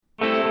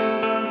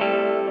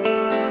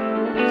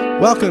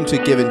Welcome to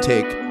Give and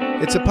Take.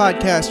 It's a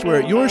podcast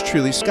where yours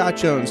truly, Scott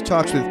Jones,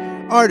 talks with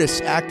artists,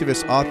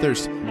 activists,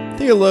 authors,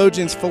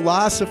 theologians,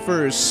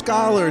 philosophers,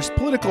 scholars,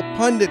 political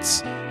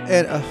pundits,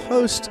 and a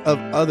host of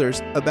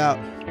others about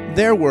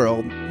their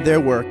world, their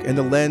work, and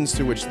the lens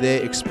through which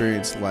they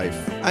experience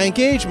life. I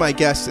engage my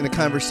guests in a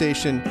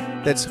conversation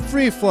that's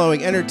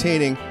free-flowing,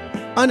 entertaining,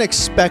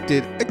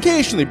 unexpected,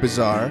 occasionally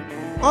bizarre,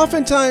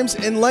 oftentimes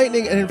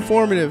enlightening and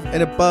informative,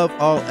 and above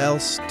all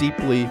else,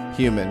 deeply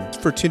human.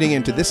 For tuning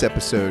into this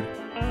episode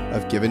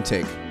of Give and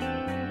Take.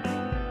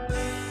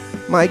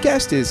 My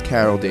guest is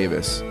Carol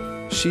Davis.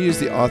 She is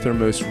the author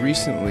most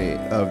recently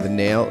of The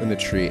Nail in the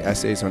Tree,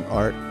 Essays on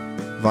Art,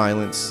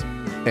 Violence,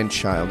 and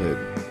Childhood.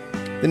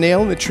 The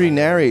Nail in the Tree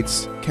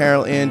narrates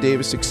Carol Ann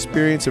Davis'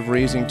 experience of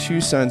raising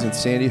two sons in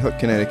Sandy Hook,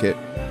 Connecticut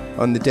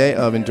on the day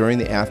of and during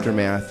the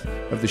aftermath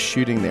of the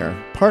shooting there.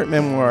 Part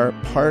memoir,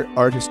 part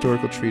art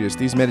historical treatise,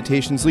 these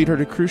meditations lead her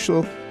to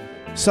crucial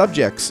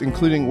subjects,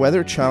 including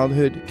whether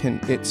childhood can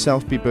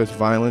itself be both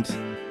violent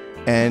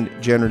and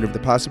generative, the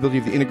possibility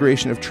of the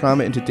integration of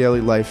trauma into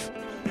daily life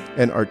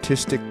and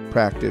artistic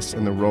practice,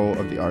 and the role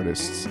of the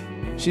artists.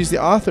 She's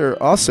the author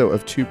also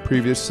of two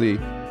previously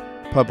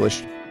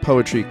published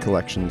poetry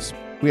collections.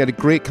 We had a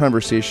great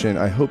conversation.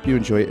 I hope you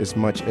enjoy it as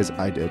much as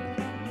I did.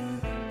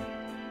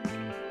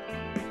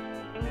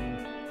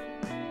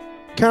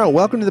 Carol,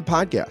 welcome to the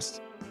podcast.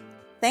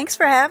 Thanks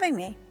for having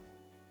me.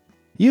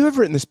 You have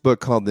written this book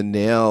called The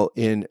Nail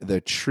in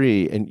the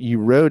Tree, and you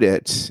wrote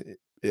it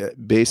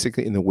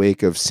basically in the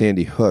wake of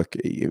Sandy Hook.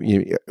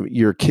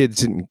 Your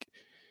kids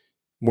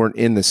weren't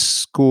in the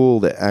school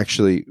that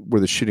actually where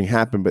the shooting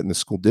happened, but in the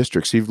school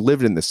district. So you've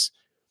lived in this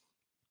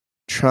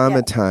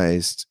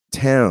traumatized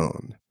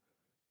town.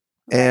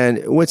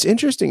 And what's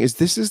interesting is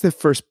this is the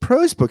first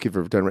prose book you've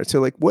ever done, right? So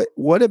like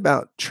what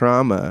about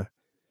trauma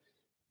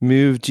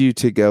moved you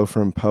to go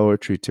from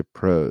poetry to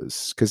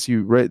prose? Because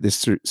you write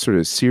this sort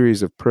of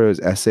series of prose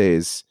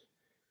essays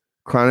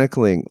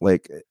chronicling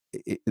like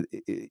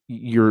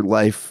your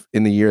life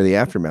in the year of the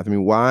aftermath. I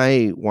mean,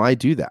 why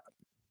do that?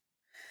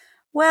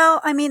 Well,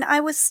 I mean, I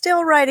was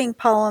still writing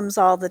poems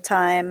all the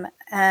time.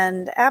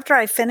 And after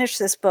I finished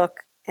this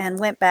book and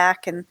went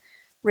back and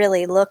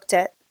really looked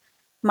at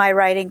my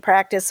writing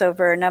practice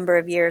over a number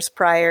of years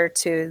prior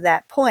to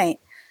that point,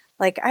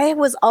 like I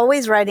was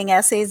always writing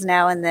essays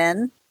now and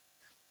then.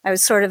 I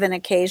was sort of an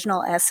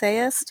occasional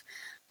essayist.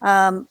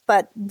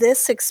 But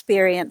this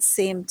experience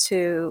seemed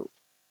to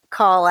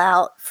call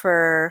out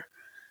for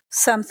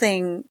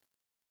something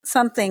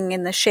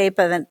in the shape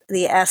of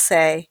the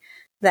essay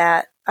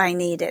that I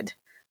needed.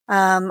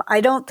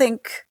 I don't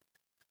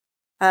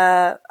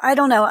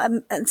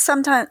know.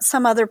 Sometimes,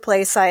 some other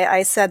place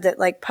I said that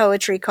like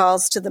poetry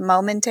calls to the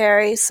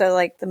momentary. So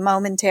like the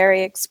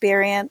momentary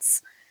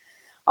experience,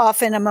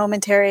 often a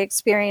momentary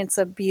experience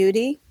of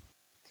beauty.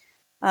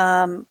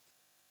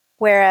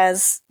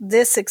 Whereas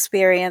this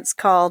experience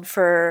called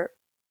for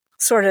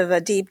sort of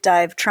a deep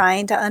dive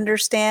trying to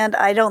understand.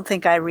 I don't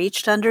think I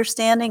reached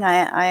understanding.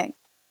 I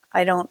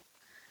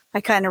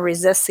kind of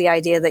resist the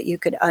idea that you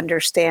could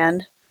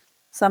understand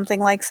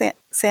something like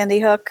Sandy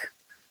Hook.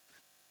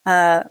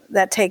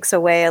 That takes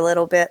away a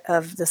little bit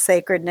of the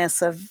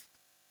sacredness of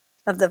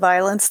the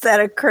violence that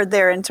occurred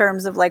there in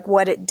terms of like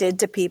what it did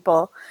to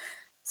people.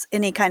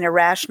 Any kind of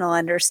rational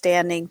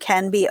understanding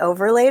can be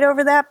overlaid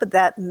over that, but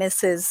that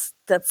misses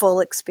the full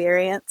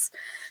experience.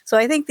 So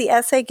I think the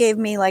essay gave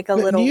me like a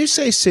little... When you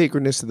say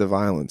sacredness of the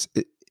violence,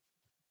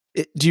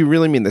 do you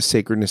really mean the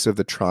sacredness of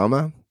the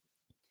trauma?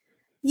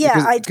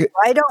 Yeah, I do.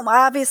 I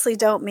obviously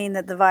don't mean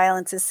that the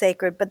violence is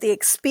sacred, but the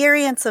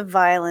experience of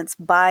violence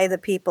by the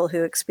people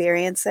who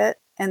experience it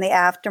and the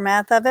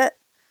aftermath of it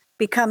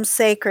becomes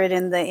sacred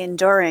in the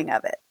enduring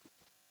of it.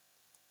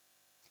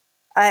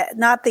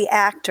 Not the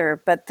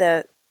actor, but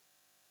the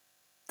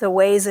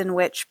ways in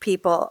which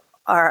people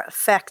are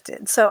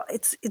affected. So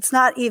it's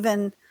not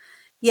even,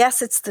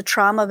 yes, it's the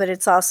trauma, but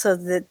it's also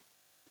the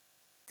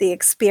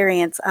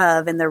experience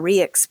of and the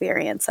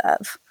re-experience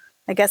of.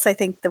 I guess I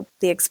think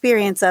the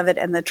experience of it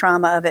and the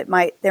trauma of it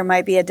there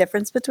might be a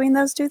difference between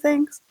those two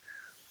things.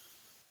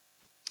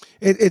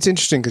 It's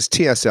interesting because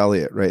T.S.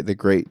 Eliot, right, the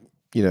great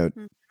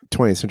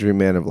 20th century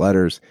man of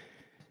letters,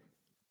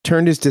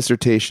 turned his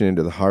dissertation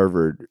into the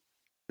Harvard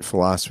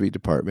philosophy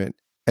department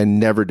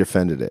and never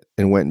defended it,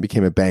 and went and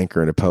became a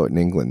banker and a poet in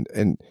England.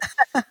 And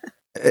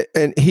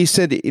and he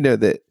said,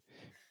 that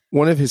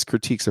one of his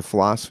critiques of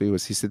philosophy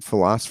was, he said,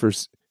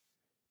 philosophers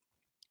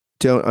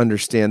don't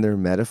understand their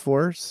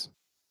metaphors.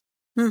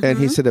 Mm-hmm. And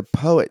he said, a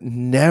poet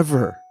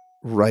never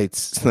writes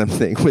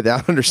something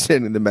without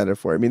understanding the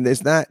metaphor. I mean,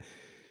 there's that.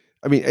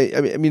 I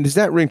mean, does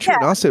that ring true? Yeah.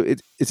 And also,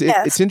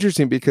 it's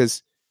interesting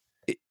because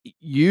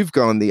you've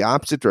gone the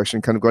opposite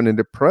direction, kind of gone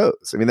into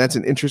prose. I mean, that's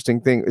an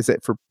interesting thing. Is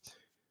that for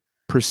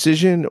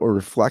precision or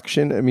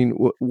reflection? I mean,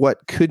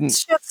 what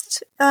couldn't?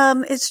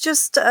 It's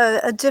just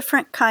a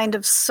different kind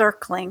of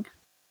circling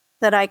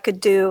that I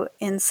could do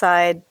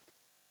inside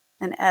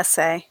an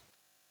essay.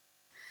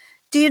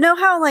 Do you know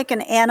how like an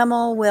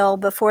animal will,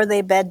 before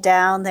they bed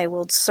down, they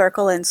will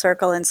circle and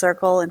circle and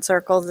circle and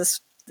circle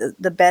this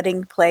the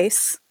bedding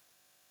place.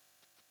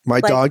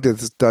 My dog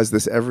does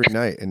this every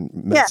night and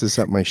messes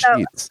up my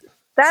sheets.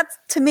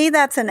 To me,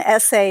 that's an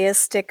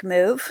essayistic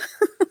move.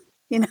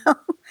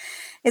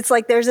 It's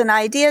like there's an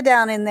idea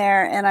down in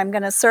there, and I'm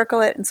going to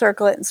circle it and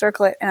circle it and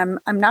circle it, and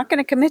I'm not going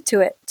to commit to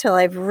it till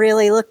I've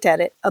really looked at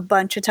it a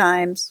bunch of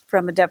times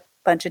from a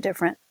bunch of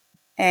different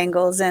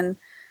angles. And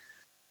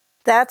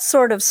that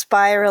sort of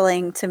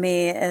spiraling to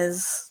me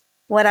is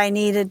what I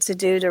needed to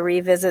do to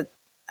revisit,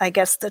 I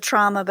guess, the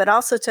trauma, but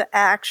also to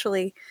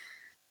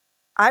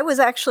I was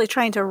actually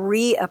trying to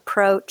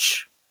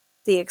reapproach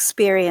the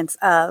experience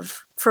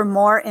for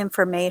more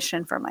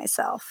information for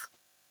myself.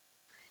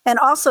 And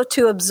also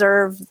to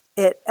observe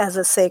it as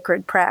a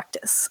sacred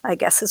practice, I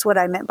guess, is what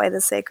I meant by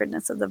the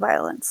sacredness of the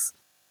violence.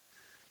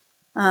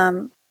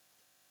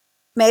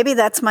 Maybe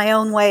that's my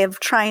own way of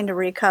trying to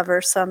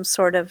recover some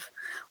sort of,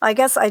 I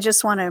guess I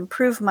just want to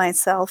improve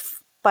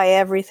myself by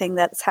everything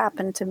that's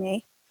happened to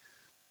me.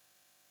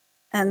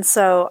 And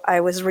so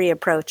I was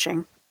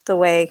reapproaching the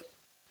way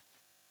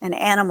an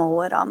animal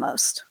would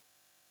almost.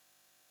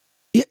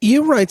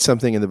 You write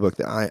something in the book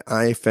that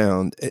I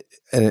found,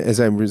 and as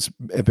I've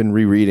been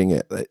rereading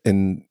it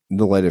in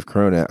the light of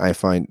Corona, I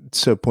find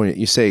so poignant.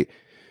 You say,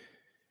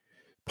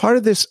 part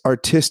of this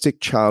artistic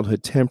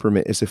childhood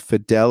temperament is a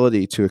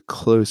fidelity to a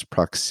close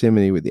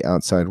proximity with the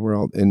outside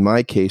world. In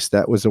my case,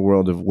 that was a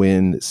world of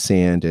wind,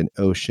 sand, and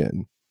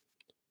ocean.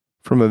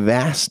 From a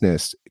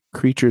vastness,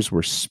 creatures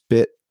were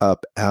spit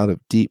up out of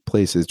deep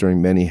places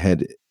during many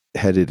headed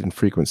and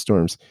frequent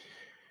storms.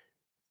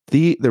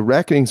 The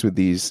reckonings with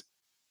these,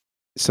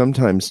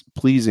 sometimes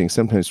pleasing,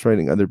 sometimes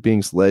frightening other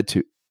beings, led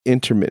to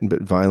intermittent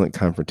but violent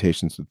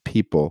confrontations with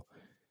people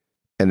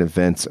and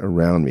events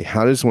around me.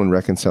 How does one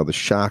reconcile the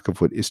shock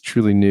of what is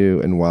truly new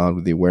and wild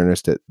with the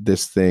awareness that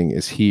this thing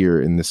is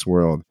here in this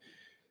world,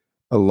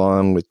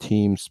 along with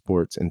team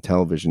sports and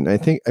television?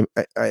 And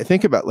I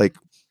think about like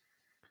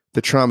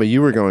the trauma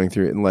you were going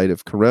through in light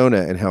of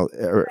Corona and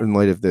in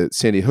light of the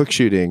Sandy Hook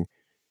shooting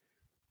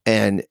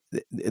and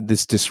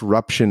this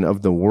disruption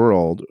of the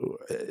world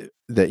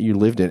that you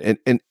lived in.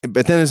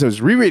 But then as I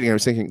was rereading, I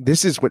was thinking,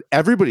 this is what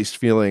everybody's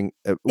feeling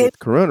with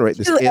Corona, right?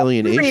 This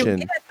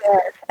alienation.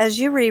 As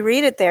you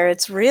reread it there,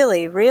 it's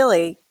really,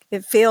 really,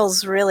 it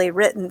feels really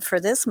written for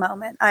this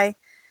moment. I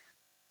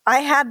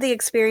had the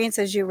experience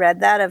as you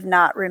read that of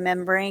not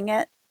remembering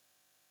it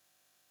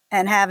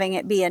and having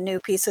it be a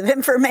new piece of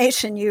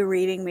information, you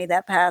reading me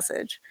that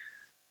passage.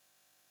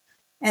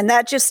 And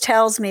that just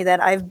tells me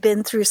that I've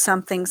been through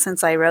something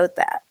since I wrote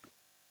that.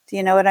 Do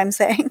you know what I'm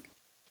saying?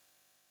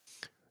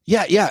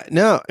 Yeah.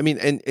 No, I mean,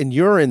 and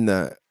you're in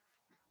the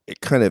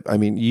kind of, I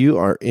mean, you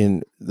are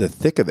in the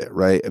thick of it,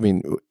 right? I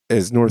mean,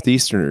 as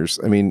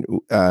Northeasterners, I mean,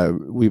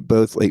 we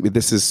both like,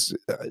 this is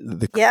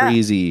the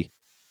crazy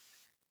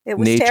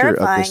nature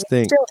terrifying. Of this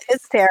thing. It still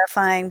is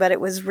terrifying, but it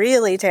was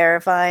really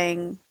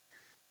terrifying.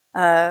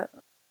 I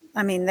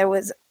mean,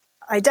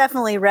 I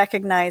definitely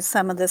recognize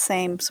some of the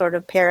same sort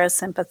of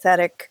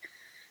parasympathetic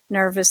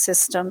nervous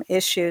system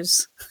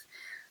issues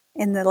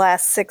in the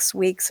last 6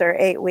 weeks or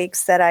 8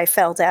 weeks that I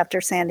felt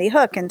after Sandy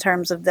Hook in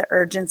terms of the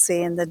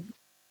urgency and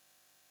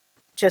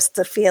just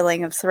the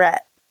feeling of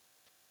threat.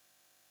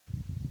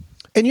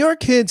 And your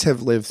kids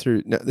have lived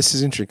through, now this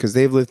is interesting because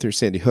they've lived through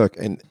Sandy Hook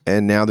and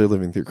now they're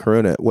living through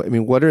Corona.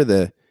 What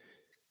are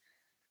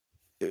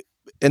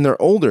and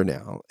they're older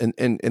now and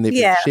they've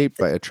been shaped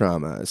by a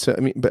trauma. So, I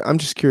mean, but I'm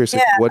just curious,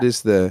 like, what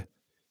is the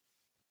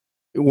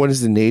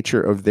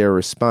nature of their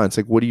response?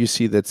 Like, what do you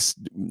see that's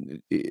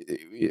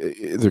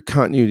their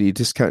continuity,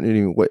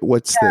 discontinuity?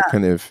 What's the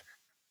kind of,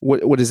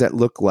 what does that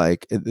look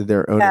like in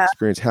their own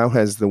experience? How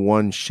has the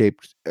one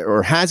shaped,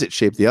 or has it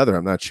shaped the other?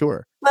 I'm not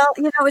sure. Well,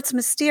 it's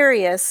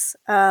mysterious.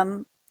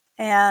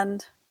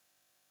 And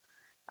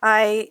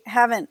I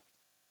haven't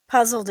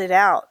puzzled it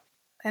out.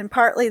 And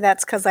partly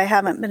that's because I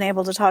haven't been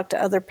able to talk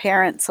to other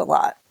parents a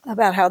lot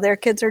about how their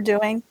kids are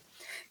doing.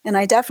 And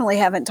I definitely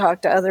haven't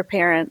talked to other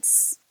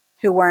parents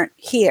who weren't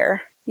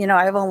here.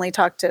 I've only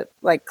talked to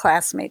like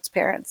classmates'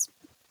 parents.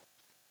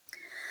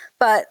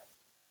 But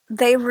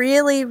they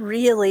really,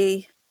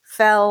 really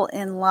fell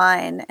in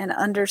line and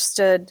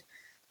understood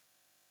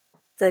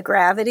the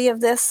gravity of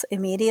this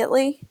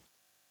immediately.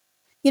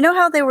 You know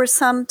how there was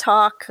some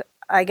talk,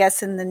 I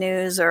guess, in the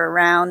news or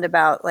around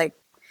about like,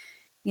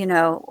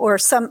 or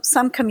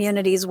some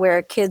communities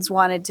where kids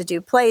wanted to do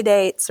play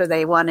dates or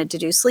they wanted to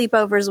do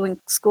sleepovers when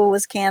school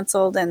was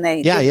canceled and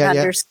they didn't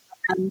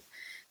understand.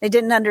 They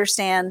didn't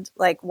understand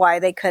like why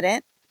they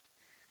couldn't.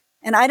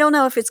 And I don't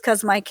know if it's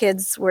because my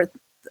kids were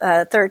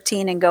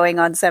 13 and going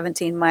on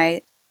 17.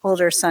 My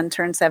older son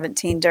turned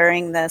 17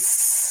 during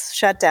this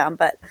shutdown,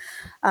 but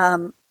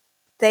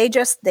they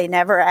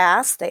never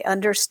asked. They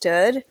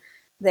understood.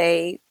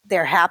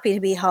 They're happy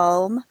to be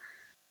home.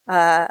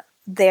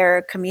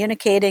 They're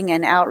communicating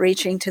and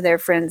outreaching to their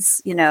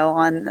friends,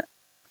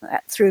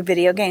 through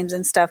video games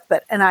and stuff.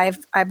 And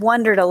I've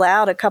wondered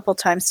aloud a couple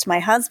times to my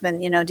husband,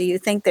 do you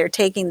think they're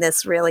taking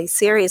this really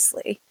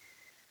seriously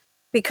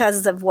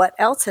because of what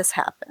else has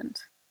happened?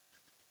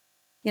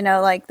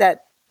 Like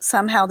that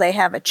somehow they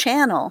have a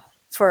channel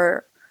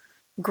for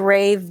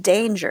grave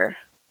danger.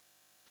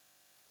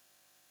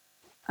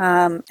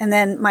 And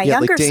then my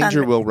younger son,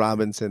 Danger Will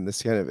Robinson,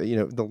 this kind of,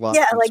 the Lost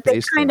in like they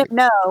Space kind thing. of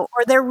know,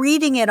 or they're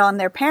reading it on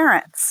their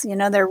parents.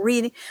 They're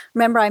reading.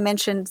 Remember, I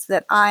mentioned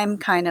that I'm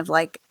kind of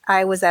like,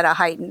 I was at a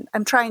heightened.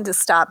 I'm trying to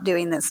stop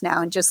doing this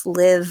now and just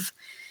live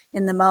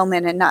in the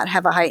moment and not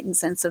have a heightened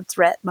sense of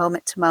threat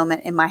moment to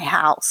moment in my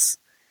house.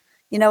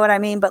 You know what I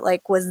mean? But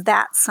like, was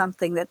that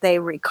something that they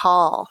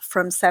recall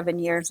from 7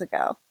 years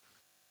ago?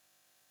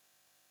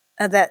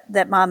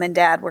 That mom and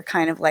dad were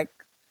kind of like,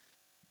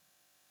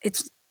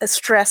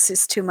 stress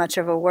is too much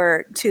of a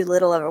word, too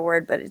little of a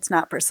word, but it's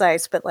not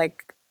precise. But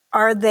like,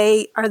 are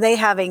they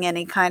having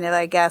any kind of,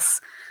 I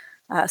guess,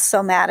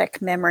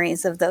 somatic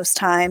memories of those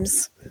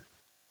times?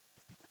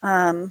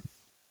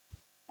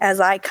 As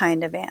I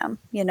kind of am,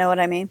 you know what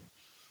I mean?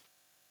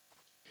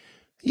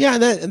 Yeah,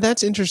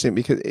 that's interesting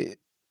because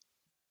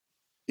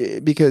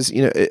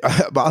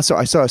also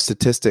I saw a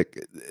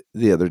statistic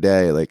the other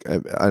day, like I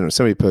don't know,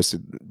 somebody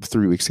posted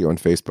 3 weeks ago on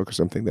Facebook or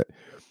something that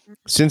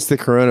since the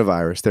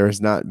coronavirus, there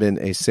has not been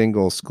a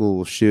single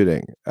school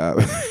shooting,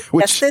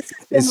 which yes, this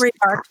has been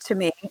remarked to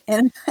me,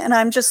 and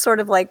I'm just sort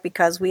of like,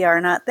 because we are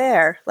not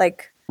there,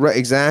 like, right,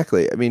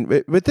 exactly. I mean,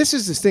 but this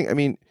is this thing. I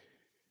mean,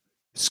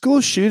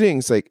 school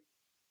shootings, like,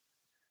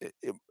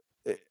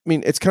 I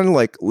mean, it's kind of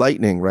like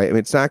lightning, right? I mean,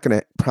 it's not going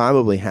to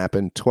probably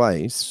happen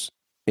twice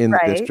in the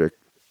district.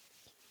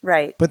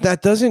 Right. But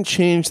that doesn't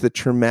change the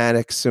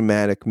traumatic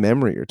somatic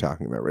memory you're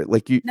talking about, right?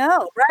 Like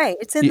no, right.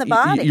 It's in the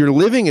body. You're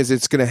living as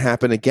it's going to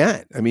happen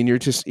again. I mean, you're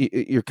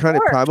kind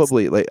of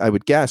probably, like, I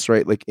would guess,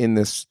 right? Like in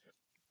this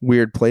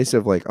weird place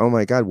of like, oh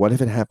my God, what if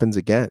it happens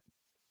again?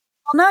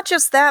 Well, not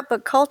just that,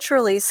 but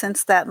culturally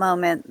since that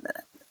moment,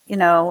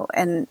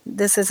 and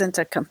this isn't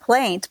a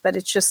complaint, but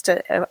it's just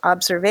an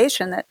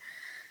observation that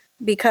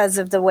because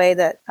of the way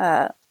that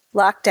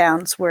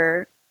lockdowns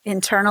were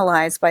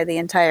internalized by the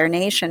entire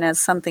nation as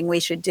something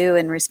we should do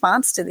in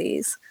response to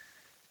these.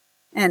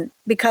 And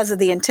because of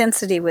the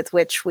intensity with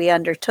which we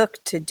undertook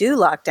to do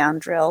lockdown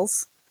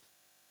drills,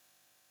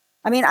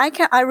 I mean,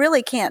 I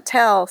really can't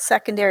tell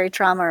secondary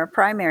trauma or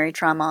primary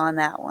trauma on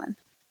that one.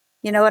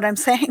 You know what I'm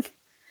saying?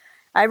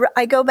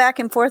 I go back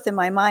and forth in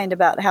my mind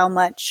about how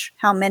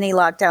many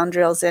lockdown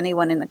drills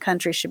anyone in the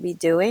country should be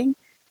doing.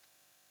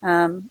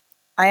 I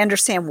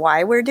understand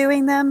why we're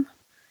doing them,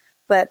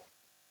 but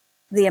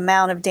the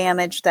amount of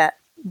damage that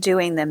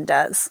doing them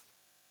does.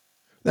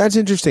 That's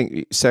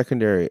interesting.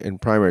 Secondary and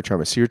primary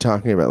trauma. So you're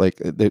talking about like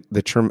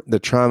the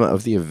trauma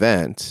of the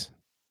event.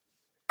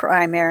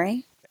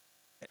 Primary.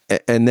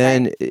 And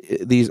then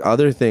these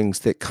other things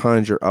that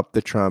conjure up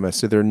the trauma.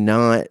 So they're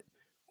not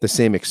the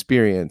same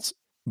experience,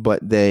 but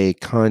they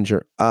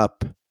conjure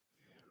up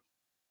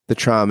the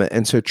trauma.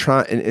 And so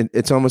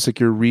it's almost like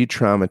you're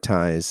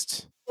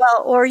re-traumatized.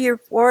 Well,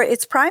 or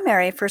it's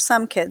primary for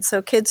some kids.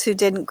 So kids who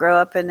didn't grow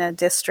up in a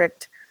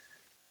district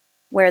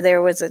where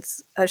there was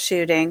a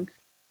shooting,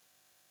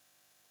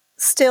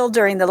 still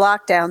during the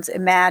lockdowns,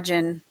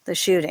 imagine the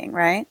shooting,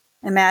 right?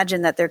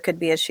 Imagine that there could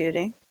be a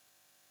shooting.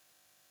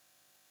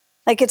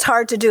 Like, it's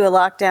hard to do a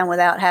lockdown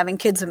without having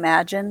kids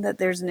imagine that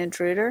there's an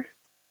intruder.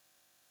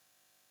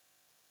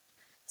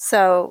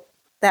 So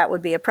that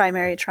would be a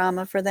primary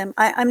trauma for them.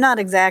 I'm not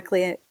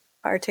exactly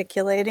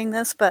articulating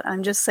this, but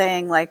I'm just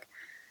saying, like,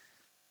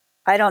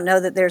 I don't know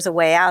that there's a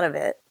way out of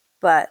it,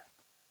 but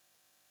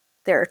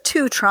there are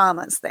two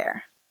traumas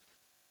there.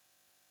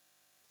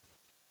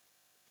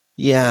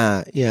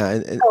 Yeah.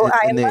 So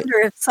I wonder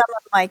if some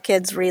of my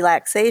kids'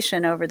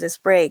 relaxation over this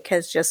break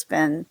has just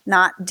been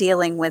not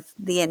dealing with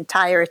the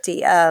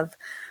entirety of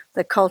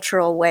the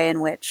cultural way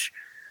in which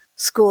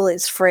school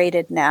is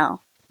freighted now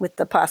with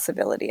the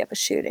possibility of a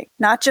shooting,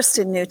 not just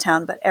in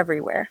Newtown, but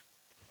everywhere.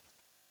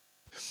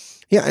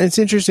 Yeah, and it's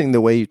interesting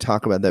the way you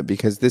talk about that,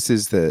 because this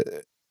is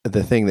the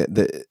thing that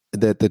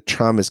the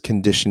traumas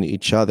condition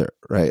each other,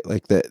 right?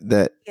 Like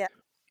that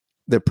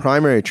the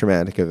primary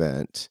traumatic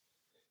event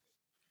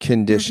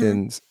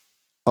conditions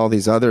all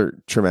these other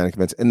traumatic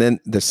events, and then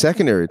the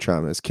secondary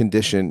traumas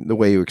condition the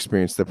way you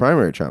experience the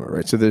primary trauma,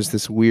 right? So there's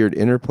this weird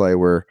interplay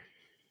where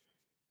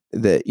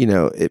that,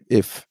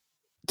 if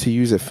to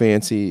use a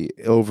fancy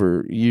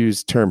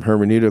overused term,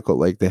 hermeneutical,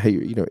 like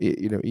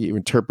you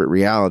interpret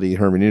reality.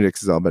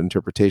 Hermeneutics is all about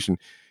interpretation.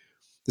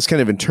 This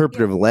kind of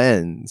interpretive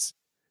lens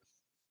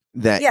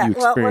that you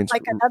experience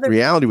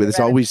reality with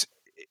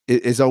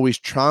is always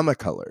trauma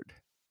colored.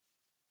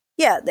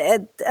 Yeah,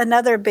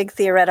 another big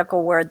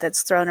theoretical word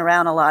that's thrown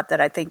around a lot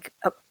that I think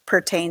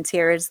pertains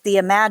here is the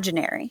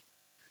imaginary.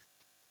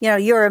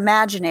 Your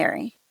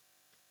imaginary,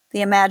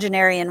 the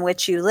imaginary in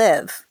which you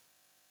live.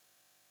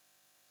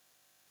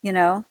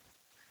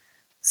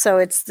 So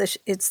it's the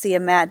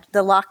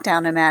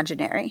lockdown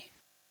imaginary.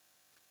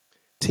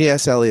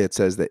 T.S. Eliot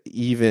says that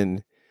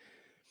even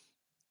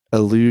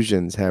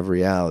illusions have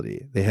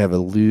reality. They have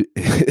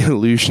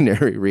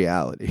illusionary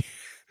reality.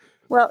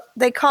 Well,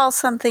 they call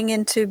something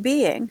into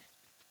being,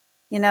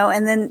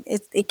 and then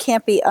it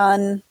can't be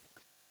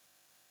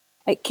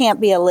it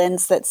can't be a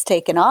lens that's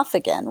taken off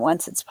again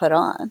once it's put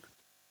on.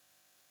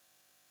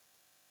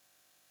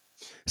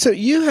 So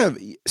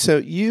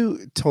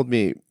you told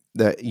me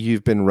that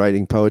you've been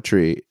writing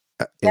poetry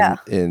Yeah.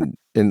 in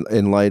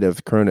light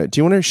of Corona. Do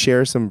you want to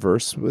share some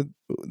verse with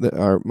with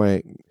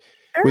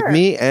Sure.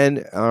 me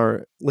and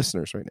our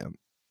listeners right now?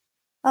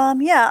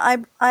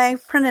 Yeah, I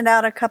printed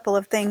out a couple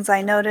of things.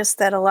 I noticed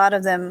that a lot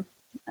of them,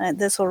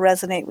 this will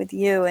resonate with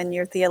you and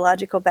your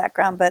theological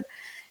background, but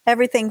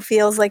everything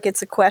feels like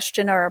it's a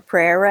question or a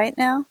prayer right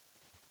now.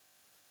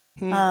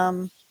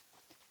 Um,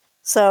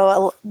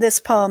 so this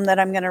poem that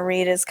I'm going to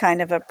read is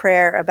kind of a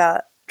prayer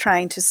about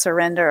trying to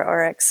surrender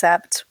or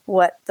accept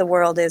what the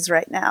world is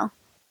right now.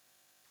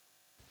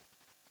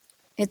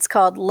 It's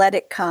called Let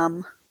It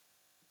Come.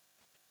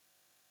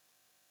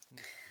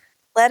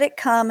 Let it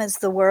come as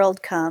the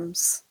world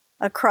comes,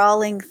 a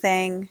crawling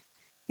thing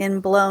in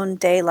blown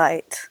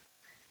daylight.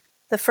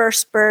 The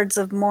first birds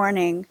of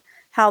morning,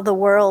 how the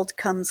world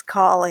comes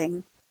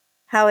calling,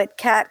 how it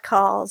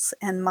catcalls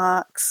and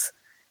mocks,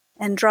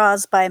 and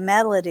draws by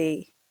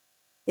melody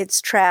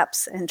its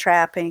traps and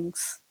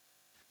trappings.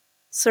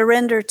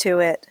 Surrender to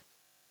it,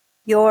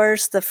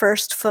 yours the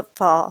first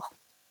footfall,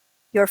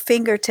 your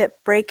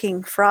fingertip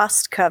breaking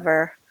frost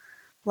cover,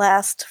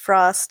 last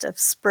frost of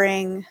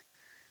spring,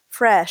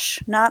 fresh,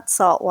 not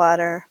salt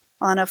water,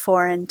 on a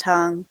foreign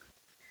tongue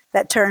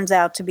that turns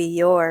out to be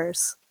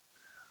yours.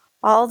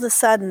 All of a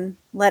sudden,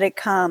 let it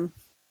come,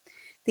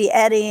 the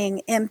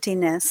eddying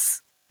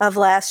emptiness of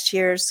last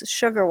year's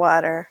sugar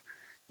water,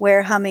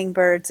 where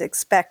hummingbirds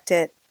expect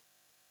it.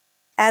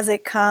 As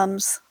it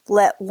comes,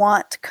 let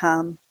want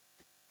come,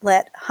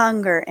 let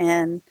hunger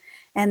in,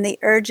 and the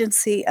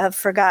urgency of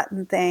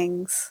forgotten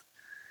things.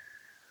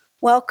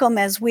 Welcome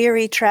as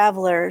weary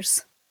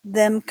travelers,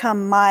 them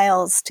come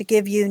miles to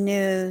give you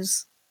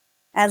news.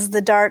 As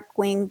the dark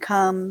wing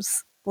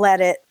comes,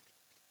 let it,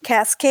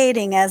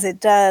 cascading as it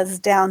does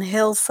down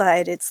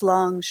hillside its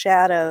long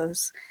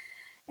shadows,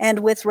 and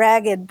with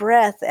ragged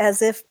breath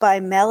as if by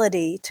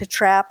melody to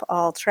trap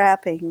all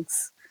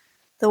trappings,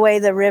 the way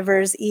the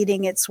river's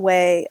eating its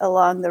way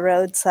along the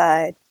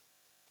roadside,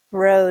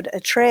 road a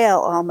trail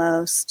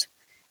almost,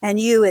 and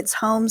you its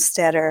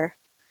homesteader.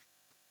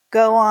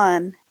 Go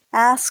on,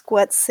 ask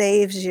what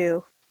saves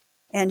you,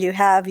 and you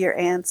have your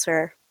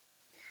answer.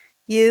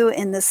 You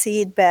in the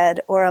seed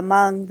bed or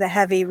among the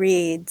heavy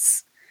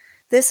reeds.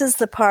 This is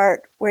the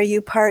part where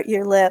you part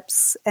your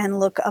lips and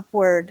look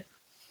upward,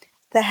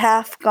 the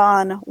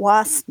half-gone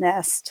wasp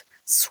nest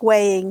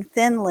swaying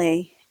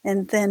thinly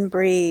in thin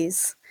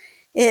breeze,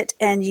 it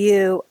and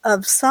you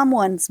of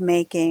someone's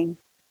making.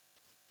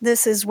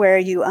 This is where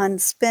you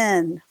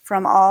unspin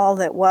from all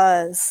that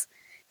was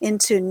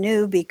into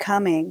new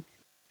becoming.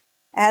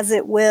 As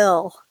it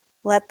will,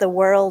 let the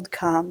world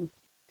come.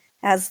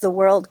 As the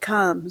world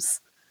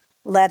comes,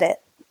 let it.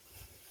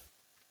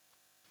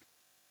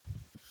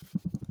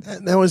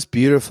 That was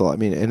beautiful. I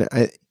mean, and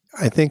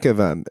I think of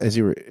as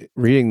you were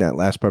reading that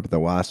last part of the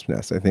wasp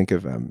nest, I think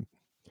of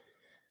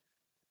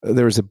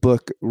there was a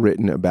book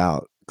written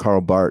about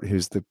Karl Barth,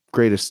 who's the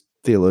greatest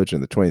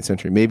theologian of the 20th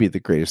century, maybe the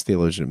greatest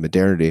theologian of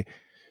modernity.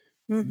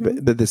 Mm-hmm.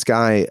 But this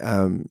guy,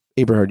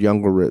 Eberhard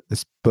Jungel, wrote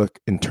this book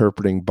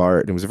interpreting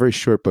Barth. And it was a very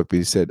short book, but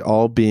he said,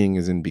 all being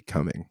is in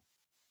becoming.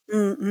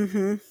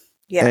 Mm-hmm.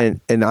 Yeah.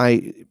 And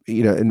I,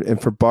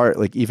 and for Barth,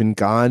 like even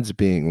God's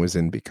being was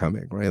in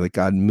becoming, right? Like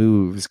God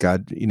moves,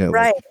 God, Right,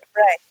 like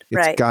it's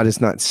right. God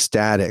is not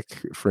static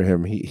for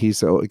him.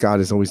 God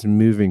is always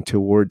moving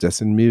towards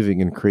us and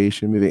moving in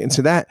creation, moving. And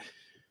so that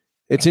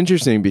it's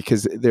interesting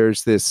because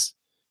there's this,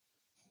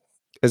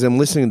 as I'm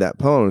listening to that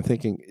poem, I'm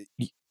thinking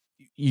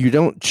you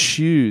don't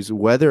choose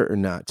whether or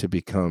not to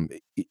become.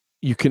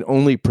 You can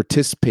only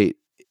participate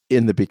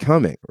in the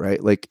becoming,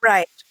 right? Like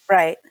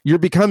Right. you're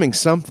becoming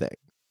something.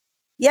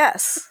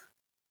 Yes.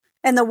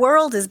 And the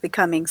world is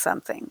becoming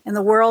something, and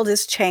the world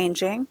is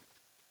changing.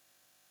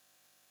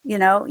 You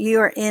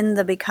are in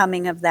the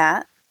becoming of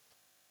that.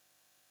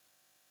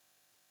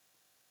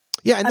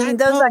 Yeah, and that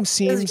those poem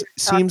ideas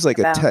seems like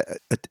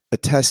a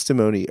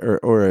testimony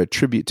or a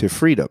tribute to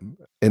freedom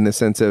in the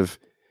sense of,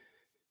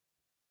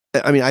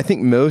 I mean, I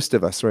think most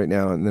of us right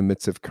now in the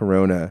midst of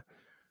Corona,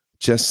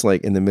 just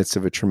like in the midst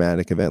of a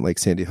traumatic event like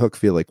Sandy Hook,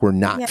 feel like we're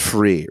not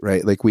free,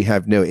 right? Like we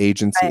have no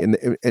agency.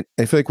 Right. And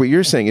I feel like what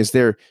you're saying is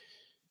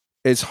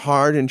as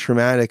hard and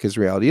traumatic as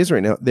reality is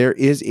right now, there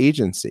is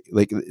agency.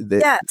 Like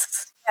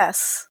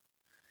Yes.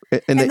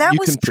 And that that you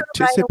was can true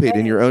right participate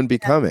in away. your own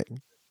becoming. Yeah.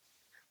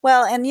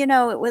 Well, and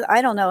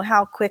I don't know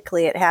how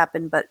quickly it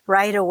happened, but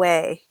right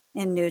away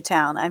in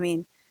Newtown, I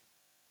mean,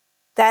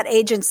 that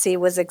agency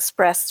was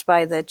expressed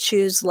by the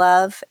Choose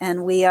Love,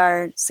 and we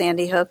are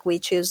Sandy Hook, we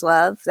choose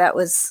love. That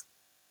was,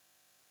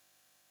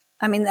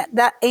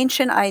 that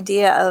ancient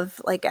idea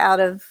of like out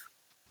of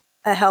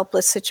a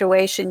helpless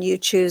situation, you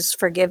choose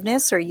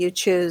forgiveness or you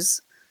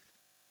choose,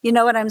 you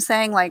know what I'm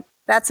saying? Like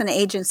that's an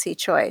agency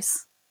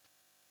choice.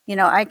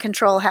 I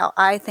control how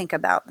I think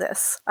about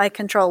this. I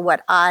control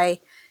what I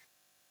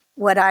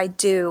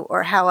do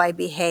or how I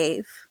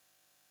behave.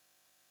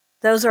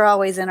 Those are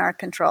always in our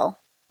control.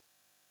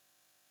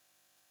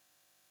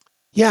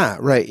 Yeah,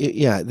 right.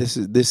 Yeah, this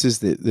is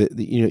the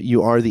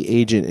you are the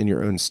agent in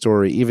your own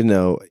story, even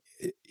though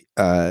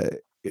uh,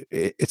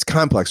 it's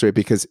complex, right?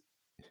 Because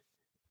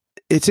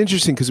it's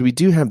interesting because we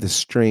do have this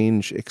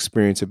strange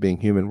experience of being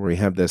human, where we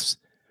have this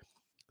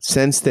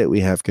sense that we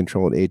have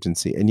control and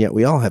agency, and yet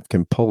we all have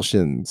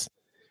compulsions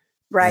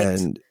Right.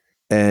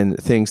 and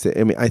things that,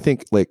 I mean, I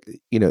think, like,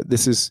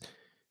 this is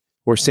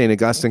where St.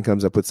 Augustine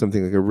comes up with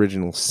something like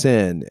original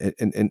sin,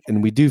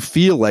 and we do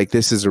feel like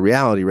this is a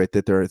reality, right?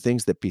 That there are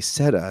things that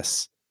beset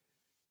us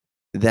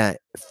that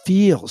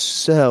feel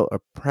so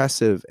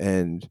oppressive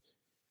and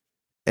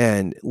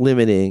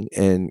limiting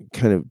and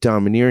kind of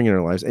domineering in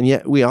our lives, and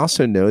yet we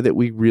also know that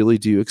we really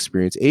do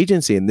experience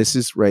agency, and this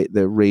is, right,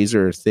 the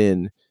razor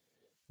thin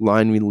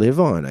line we live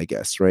on, I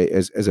guess, right?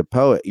 As a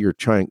poet, you're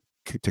trying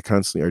to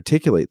constantly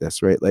articulate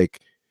this, right? Like,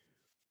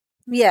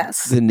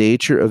 Yes. the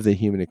nature of the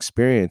human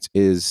experience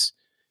is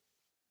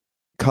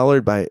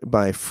colored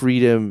by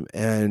freedom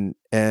and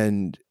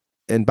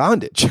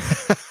bondage. Yeah.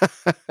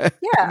 I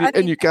and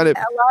mean, you kind of a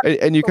lot of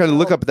and you people kind of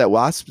look will. up at that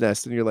wasp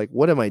nest and you're like,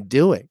 what am I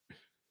doing?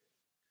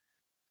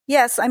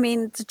 Yes. I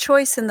mean, the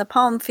choice in the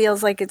poem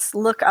feels like it's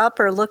look up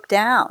or look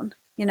down,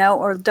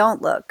 or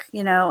don't look,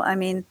 I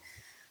mean,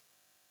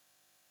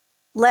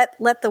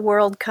 let the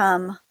world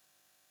come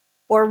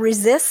or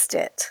resist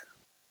it.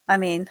 I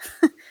mean,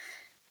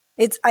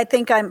 I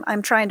think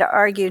I'm trying to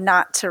argue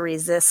not to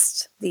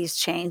resist these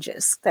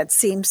changes that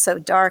seem so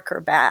dark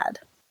or bad.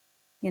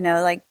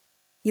 Like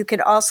you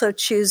could also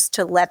choose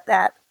to let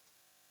that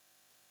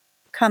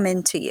come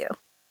into you.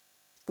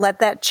 Let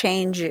that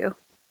change you.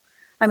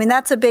 I mean,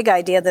 that's a big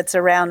idea that's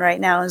around right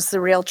now, is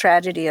the real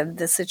tragedy of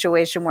the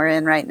situation we're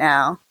in right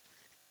now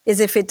is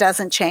if it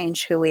doesn't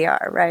change who we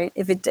are, right?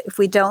 If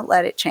we don't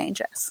let it change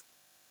us.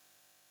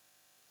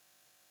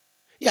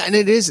 Yeah, and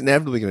it is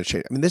inevitably going to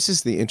change. I mean, this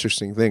is the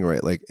interesting thing,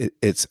 right? Like,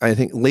 it's, I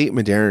think late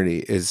modernity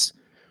is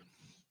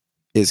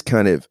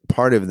kind of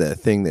part of the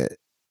thing that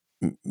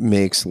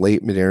makes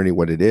late modernity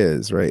what it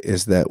is, right?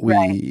 Is that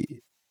Right.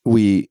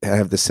 we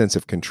have the sense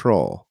of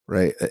control,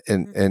 right?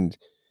 And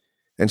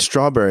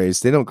strawberries,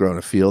 they don't grow in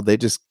a field; they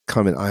just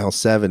come in aisle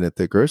 7 at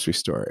the grocery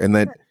store,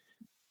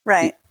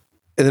 Right.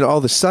 and then all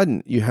of a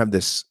sudden you have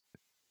this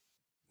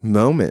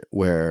moment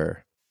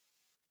where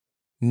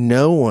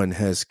no one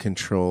has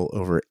control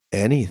over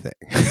anything.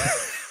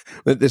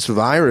 But this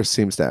virus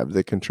seems to have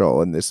the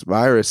control, and this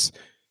virus,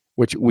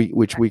 which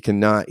we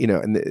cannot,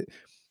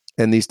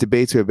 and these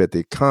debates we have about the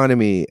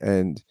economy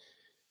and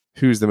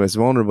who's the most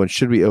vulnerable, and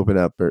should we open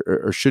up,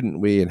 or shouldn't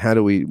we, and how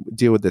do we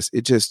deal with this?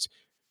 It just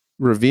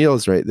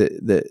reveals, right,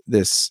 that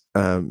there's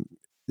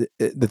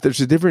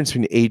a difference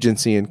between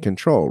agency and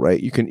control,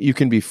 right? You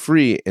can be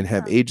free and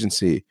have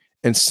agency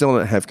and still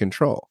not have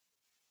control.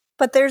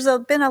 But there's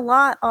been a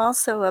lot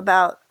also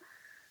about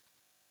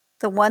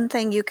the one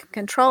thing you can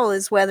control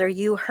is whether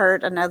you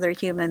hurt another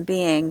human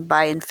being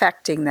by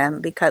infecting them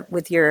because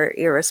with your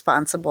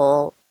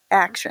irresponsible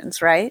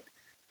actions, right?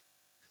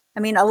 I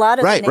mean, a lot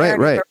of the Right, right,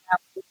 narrative right.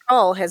 around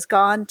control has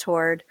gone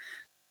toward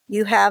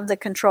you have the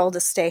control to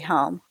stay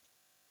home.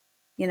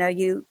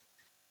 You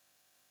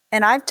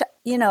and I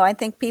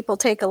think people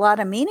take a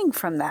lot of meaning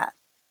from that,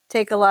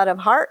 take a lot of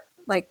heart,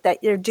 like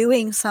that you're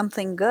doing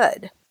something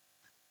good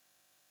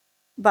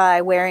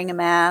by wearing a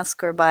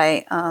mask or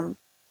by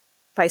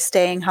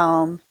staying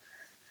home.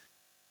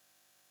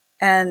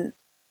 And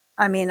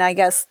I mean, I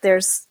guess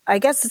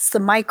it's the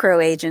micro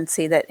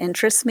agency that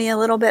interests me a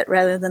little bit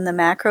rather than the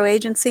macro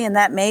agency, and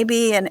that may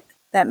be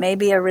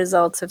a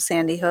result of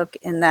Sandy Hook,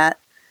 in that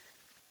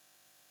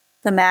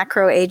the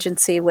macro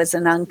agency was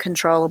an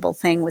uncontrollable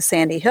thing with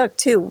Sandy Hook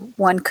too.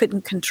 One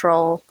couldn't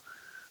control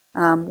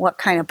what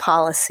kind of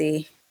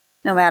policy,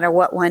 no matter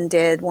what one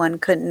did, one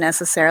couldn't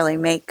necessarily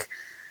make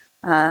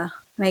a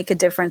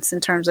difference in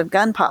terms of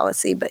gun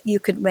policy, but you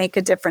could make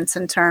a difference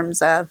in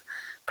terms of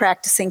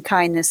practicing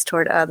kindness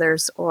toward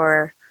others,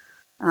 or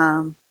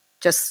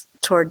just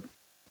toward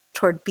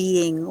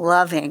being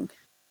loving.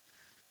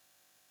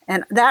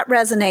 And that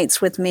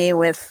resonates with me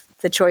with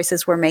the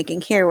choices we're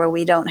making here, where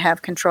we don't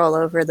have control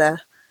over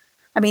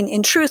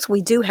in truth,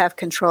 we do have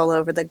control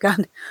over the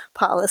gun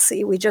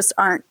policy. We just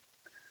aren't,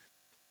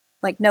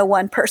 like, no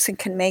one person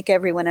can make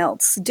everyone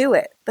else do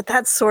it. But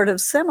that's sort of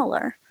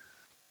similar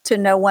to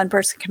no one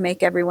person can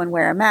make everyone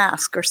wear a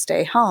mask or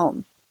stay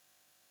home.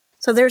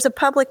 So there's a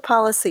public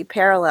policy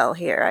parallel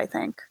here, I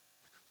think.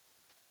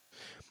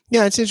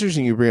 Yeah, it's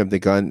interesting you bring up the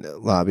gun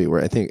lobby,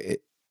 where I think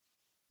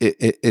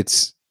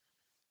it's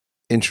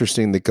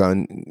interesting, the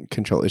gun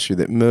control issue,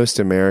 that most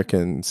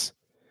Americans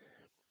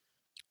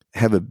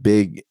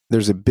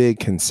there's a big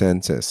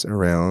consensus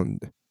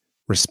around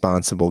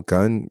responsible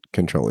gun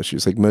control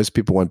issues. Like, most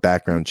people want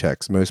background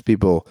checks. Most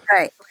people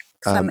Right.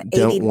 Some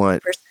don't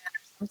want 80% or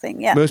something.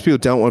 Yeah. most people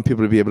don't want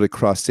people to be able to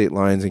cross state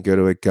lines and go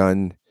to a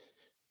gun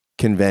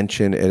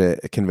convention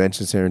at a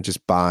convention center and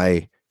just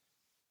buy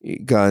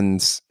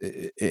guns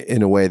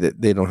in a way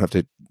that they don't have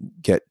to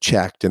get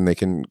checked, and they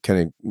can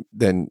kind of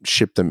then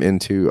ship them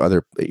into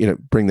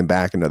bring them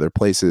back in other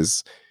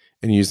places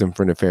and use them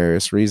for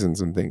nefarious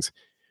reasons and things.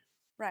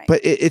 Right.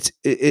 But it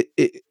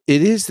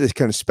is this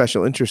kind of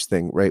special interest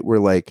thing, right? Where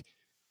like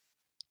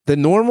the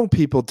normal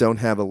people don't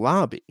have a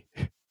lobby,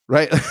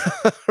 right?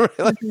 Right?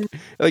 Mhm.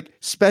 Like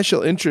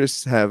special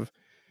interests have,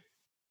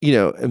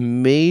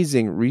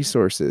 amazing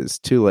resources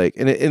to like,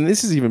 and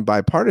this is even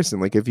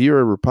bipartisan. Like if you're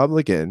a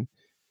Republican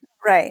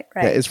Right.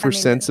 that Right. is I for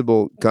mean,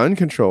 sensible gun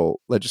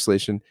control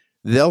legislation,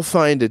 they'll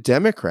find a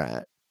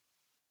Democrat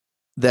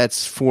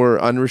that's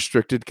for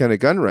unrestricted kind of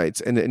gun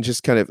rights, and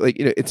just kind of like,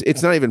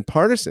 it's not even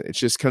partisan. It's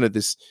just kind of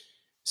this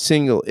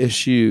single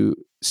issue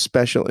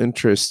special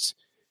interest,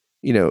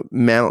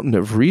 mountain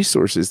of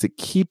resources that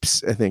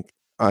keeps, I think,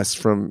 us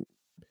from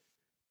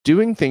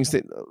doing things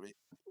that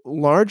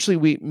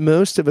largely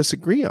most of us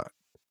agree on.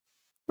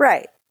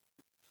 right.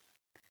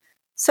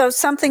 So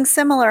something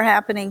similar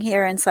happening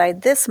here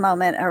inside this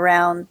moment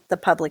around the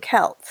public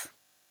health.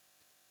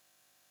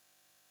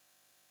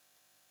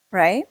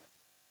 Right?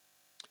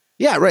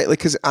 Yeah, right. Like,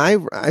 because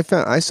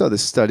I saw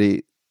this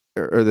study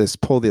or this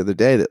poll the other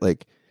day that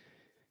like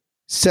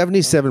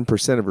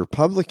 77% of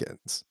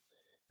Republicans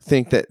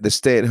think that the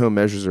stay-at-home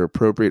measures are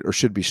appropriate or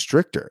should be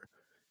stricter.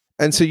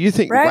 And so you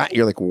think, wow, Right.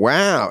 you're like,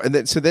 wow. And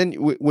then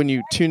when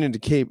you tune into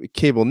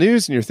cable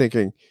news and you're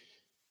thinking,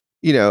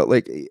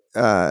 like,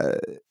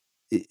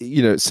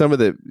 some of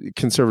the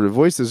conservative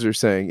voices are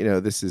saying,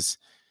 this is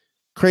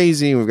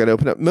crazy. We've got to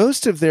open up.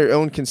 Most of their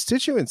own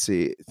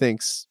constituency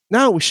thinks,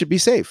 no, we should be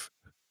safe.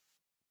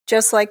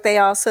 Just like they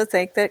also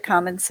think that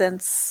common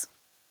sense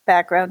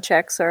background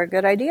checks are a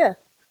good idea.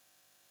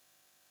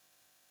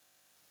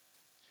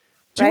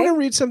 Do you Right? want to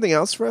read something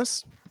else for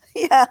us?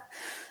 Yeah.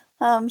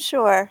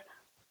 Sure.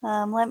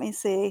 Let me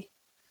see.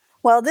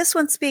 Well, this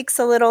one speaks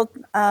a little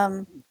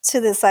to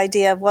this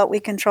idea of what we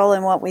control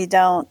and what we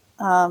don't.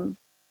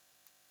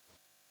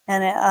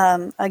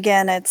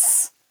 Again,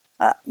 it's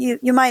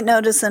you might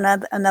notice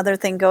another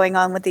thing going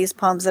on with these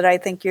poems that I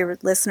think your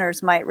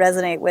listeners might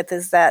resonate with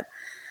is that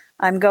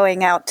I'm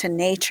going out to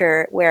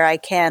nature where I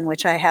can,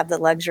 which I have the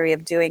luxury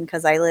of doing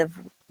because I live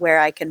where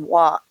I can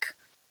walk.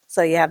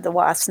 So you have the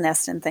wasp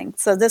nest and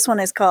things. So this one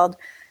is called,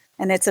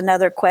 and it's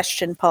another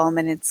question poem,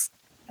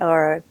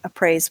 or a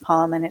praise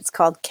poem, and it's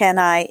called "Can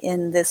I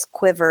in This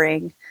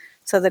Quivering?"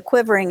 So the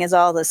quivering is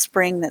all the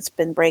spring that's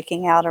been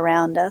breaking out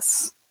around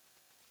us.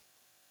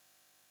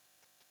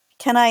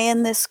 Can I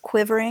in this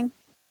quivering?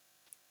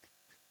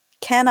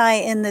 Can I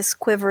in this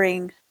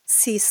quivering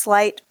see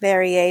slight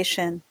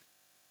variation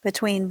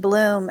between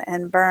bloom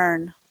and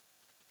burn?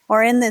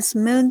 Or in this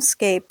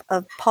moonscape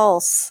of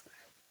pulse,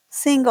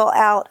 single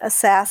out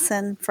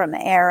assassin from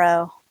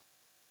arrow?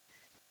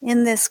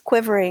 In this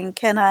quivering,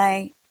 can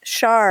I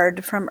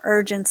shard from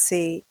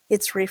urgency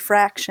its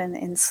refraction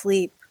in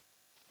sleep?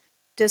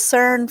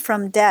 Discern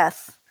from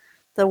death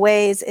the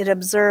ways it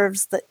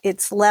observes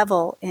its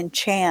level in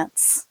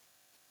chance?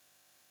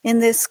 In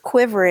this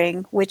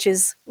quivering, which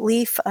is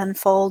leaf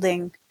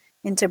unfolding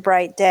into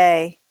bright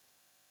day,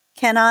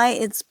 can I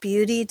its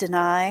beauty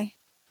deny?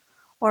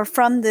 Or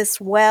from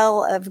this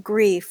well of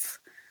grief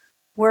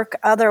work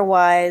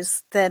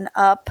otherwise than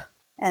up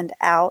and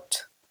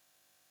out?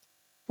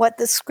 What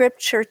the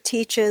scripture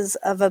teaches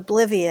of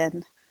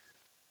oblivion,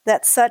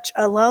 that such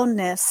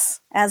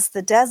aloneness as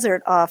the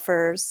desert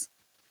offers,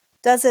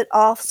 does it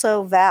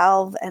also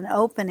valve an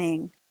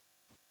opening?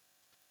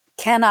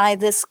 Can I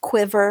this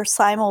quiver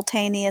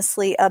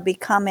simultaneously a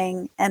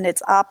becoming and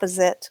its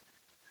opposite?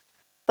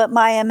 But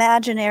my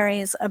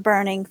imaginary's a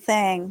burning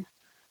thing,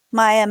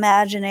 my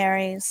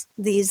imaginaries,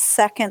 these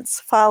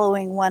seconds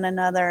following one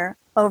another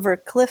over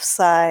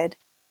cliffside.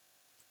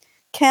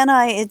 Can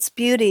I its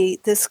beauty,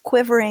 this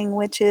quivering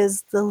which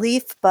is the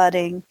leaf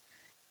budding,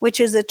 which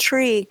is a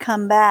tree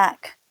come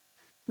back,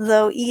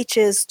 though each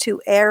is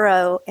to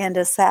arrow and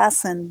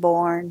assassin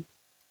born?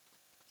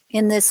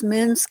 In this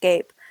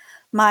moonscape,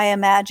 my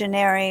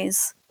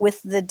imaginaries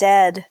with the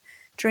dead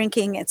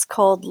drinking its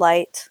cold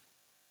light,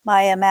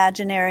 my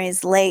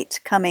imaginaries late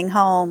coming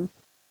home.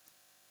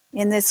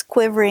 In this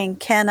quivering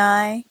can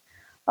I,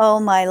 oh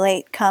my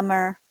late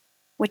comer,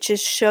 which is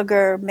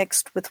sugar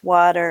mixed with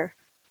water,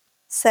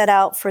 set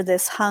out for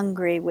this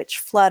hungry which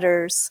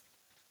flutters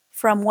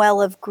from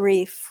well of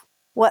grief,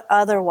 what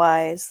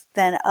otherwise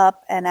than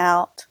up and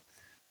out?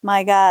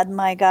 My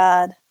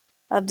God,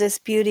 of this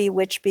beauty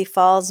which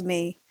befalls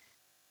me,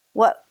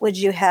 what would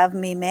you have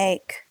me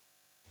make?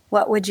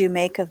 What would you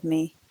make of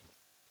me?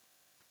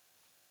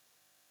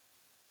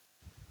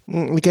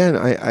 Again,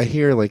 I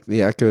hear like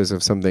the echoes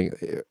of something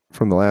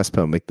from the last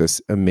poem, like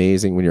this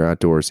amazing when you're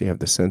outdoors, you have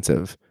the sense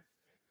of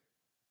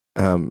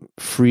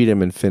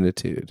freedom and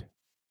finitude,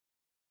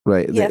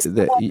 right? Yes.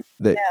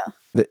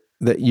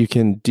 That you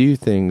can do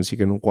things, you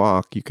can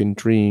walk, you can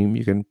dream,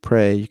 you can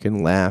pray, you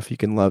can laugh, you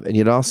can love, and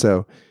yet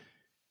also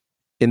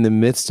in the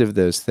midst of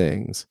those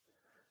things,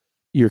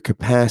 your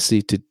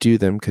capacity to do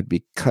them could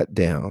be cut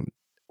down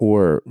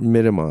or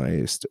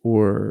minimized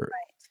or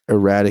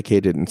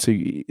eradicated. And so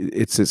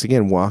it's this,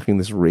 again, walking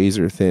this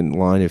razor thin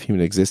line of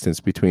human existence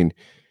between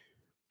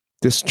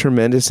this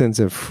tremendous sense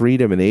of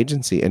freedom and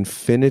agency and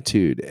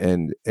finitude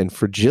and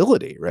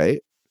fragility,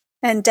 right?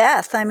 And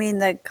death. I mean,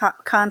 the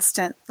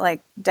constant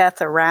like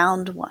death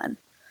around one.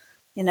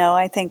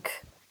 I think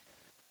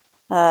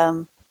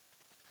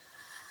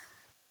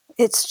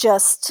it's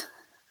just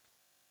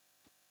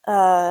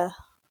uh,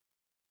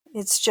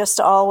 it's just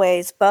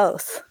always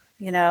both.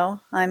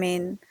 I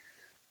mean,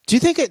 Do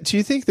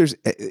you think there's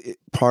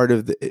part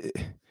of the?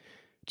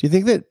 Do you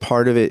think that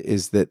part of it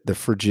is that the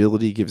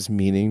fragility gives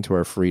meaning to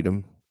our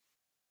freedom?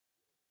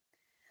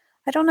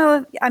 I don't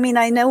know. I mean,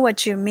 I know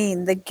what you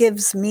mean. The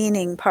gives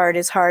meaning part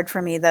is hard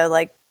for me, though.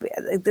 Like,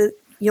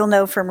 you'll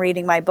know from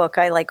reading my book,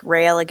 I like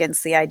rail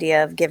against the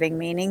idea of giving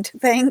meaning to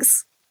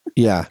things.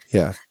 Yeah,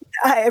 yeah.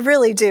 I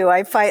really do.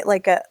 I fight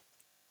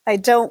I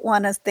don't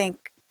want to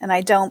think, and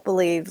I don't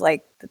believe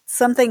like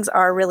some things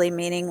are really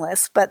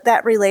meaningless, but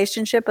that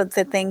relationship of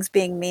the things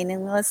being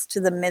meaningless to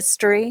the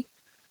mystery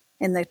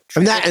in the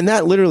and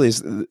that literally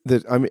is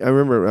that. I mean, I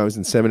remember when I was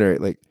in seminary,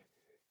 like,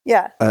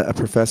 yeah, a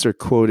professor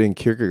quoting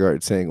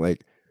Kierkegaard saying,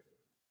 like,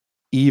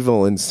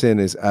 evil and sin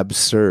is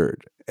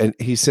absurd, and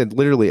he said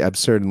literally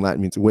absurd in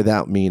Latin means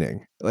without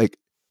meaning. Like,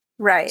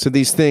 right. so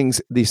these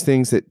things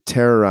that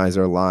terrorize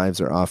our lives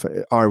are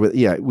often are with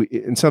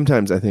and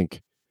sometimes I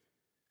think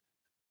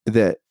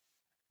that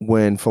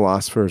when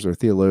philosophers or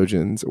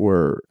theologians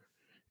or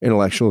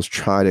intellectuals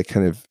try to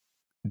kind of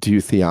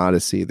do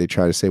theodicy, they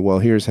try to say, well,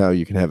 here's how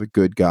you can have a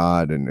good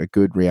God and a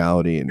good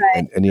reality and,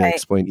 Right, and right.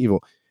 explain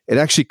evil. It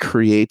actually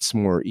creates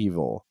more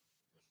evil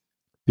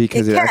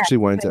because it actually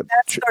winds up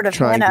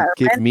trying to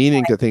give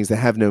meaning to things that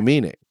have no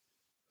meaning.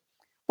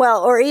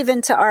 Well, or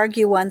even to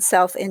argue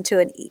oneself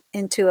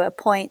into a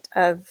point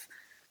of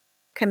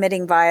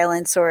committing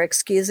violence or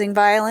excusing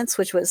violence,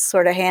 which was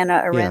sort of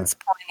Hannah Arendt's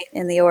point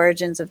in The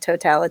Origins of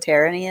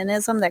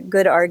Totalitarianism, that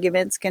good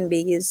arguments can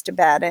be used to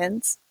bad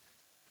ends.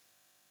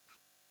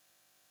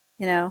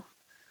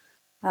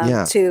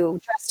 To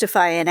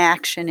justify an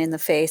action in the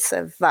face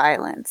of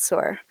violence,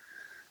 or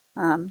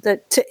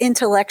to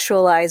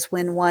intellectualize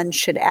when one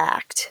should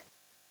act,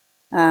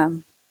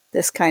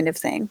 this kind of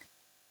thing.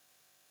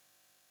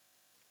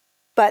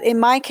 But in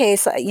my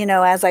case,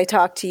 as I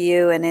talk to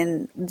you and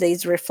in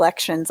these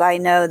reflections, I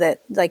know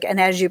that, like, and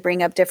as you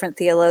bring up different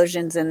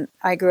theologians, and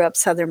I grew up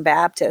Southern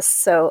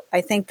Baptist, so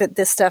I think that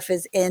this stuff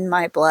is in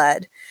my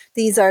blood.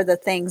 These are the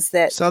things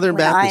that Southern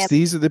Baptists,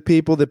 these are the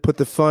people that put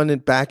the fun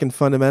back in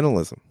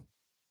fundamentalism.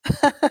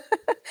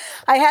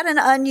 I had an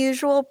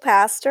unusual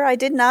pastor. I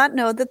did not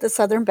know that the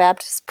Southern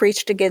Baptists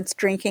preached against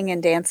drinking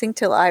and dancing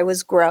till I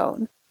was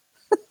grown.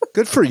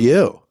 Good for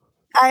you.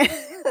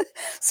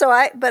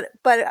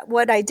 But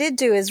what I did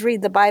do is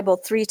read the Bible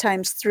 3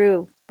 times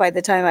through by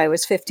the time I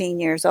was 15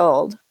 years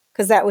old,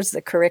 because that was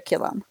the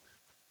curriculum.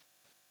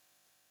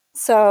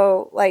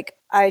 So, like,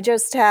 I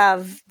just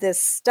have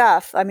this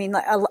stuff. I mean,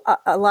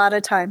 a lot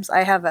of times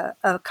I have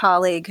a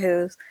colleague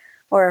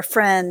or a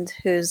friend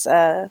who's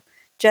a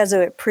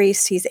Jesuit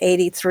priest. He's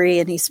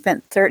 83 and he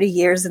spent 30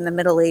 years in the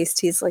Middle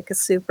East. He's like a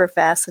super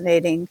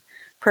fascinating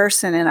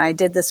person, and I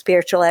did the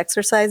spiritual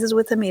exercises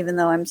with him, even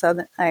though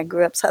I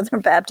grew up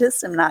Southern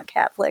Baptist. I'm not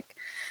Catholic.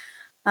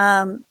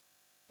 When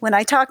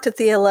I talk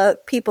to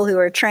people who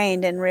are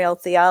trained in real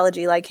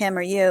theology, like him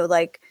or you,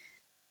 like,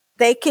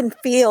 they can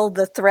feel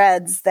the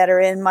threads that are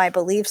in my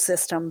belief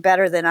system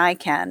better than I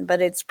can,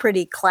 but it's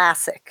pretty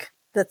classic,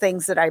 the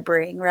things that I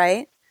bring,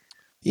 right?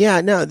 Yeah,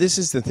 no, this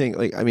is the thing.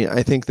 Like, I mean,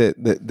 I think that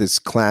this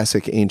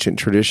classic ancient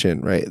tradition,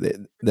 right,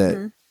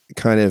 that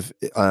kind of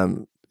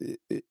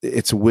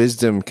its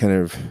wisdom kind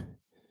of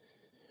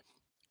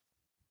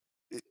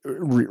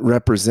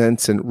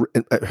represents and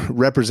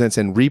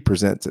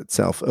represents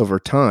itself over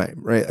time,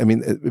 right? I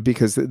mean,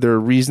 because there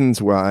are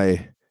reasons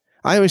why.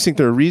 I always think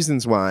there are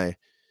reasons why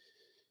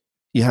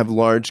you have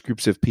large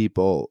groups of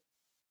people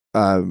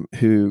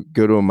who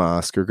go to a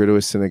mosque or go to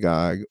a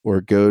synagogue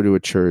or go to a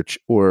church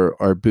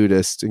or are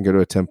Buddhist and go to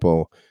a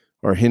temple,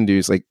 or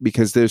Hindus, like,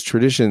 because those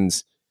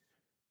traditions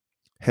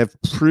have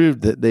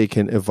proved that they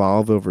can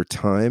evolve over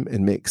time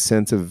and make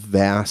sense of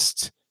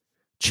vast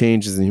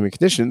changes in the human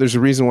condition. There's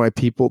a reason why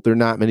there are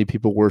not many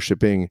people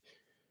worshiping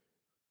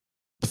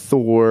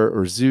Thor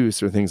or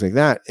Zeus or things like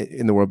that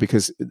in the world,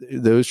 because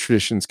those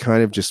traditions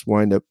kind of just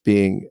wind up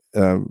being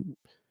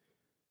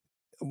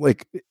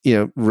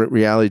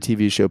reality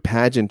TV show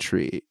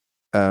pageantry.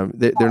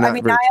 They're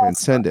not very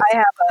transcendent.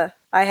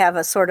 I have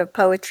a sort of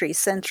poetry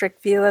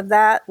centric view of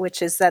that,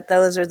 which is that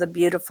those were the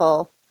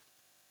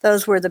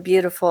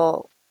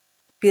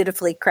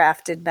beautifully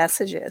crafted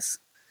messages.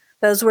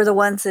 Those were the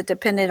ones that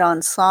depended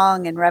on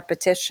song and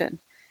repetition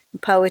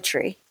and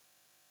poetry.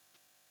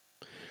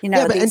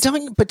 Don't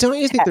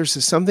you think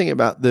there's something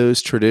about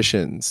those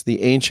traditions,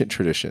 the ancient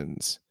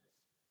traditions,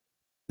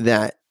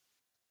 that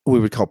we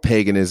would call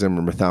paganism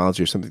or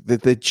mythology or something,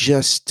 that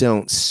just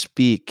don't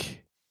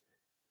speak?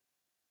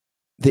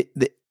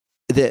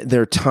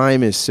 Their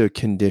time is so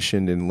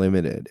conditioned and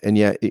limited, and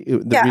yet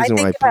the reason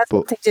why people, has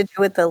something to do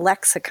with the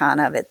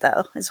lexicon of it,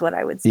 though, is what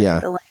I would say. Yeah.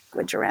 The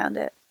language around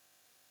it.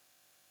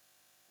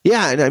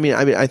 Yeah, and I mean,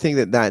 I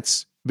think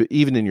that's, but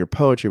even in your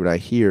poetry, what I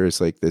hear is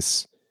like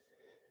this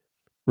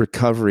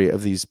recovery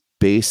of these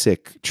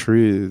basic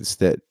truths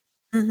that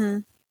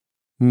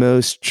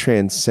most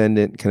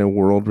transcendent kind of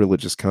world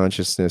religious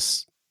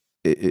consciousness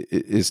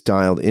is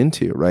dialed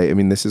into, right? I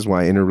mean, this is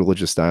why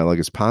interreligious dialogue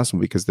is possible,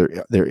 because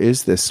there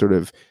is this sort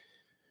of,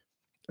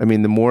 I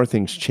mean, the more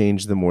things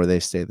change, the more they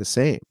stay the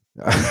same.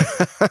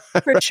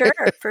 For sure,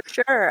 for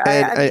sure.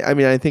 And I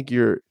mean, I think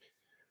your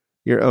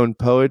own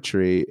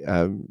poetry,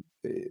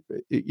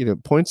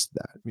 points to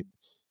that. I mean,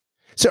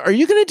 so, are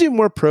you going to do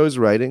more prose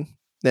writing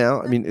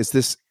now? I mean, is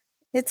this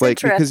it's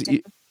like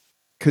interesting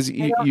because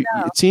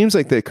it seems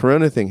like the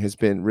Corona thing has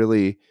been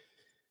really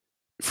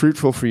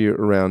fruitful for you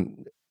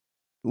around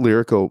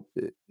lyrical,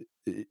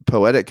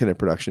 poetic kind of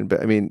production.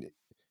 But I mean,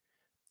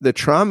 the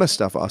trauma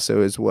stuff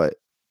also is what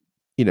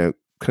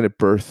kind of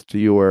birthed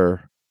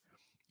your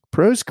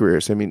prose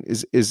careers. I mean,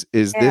 is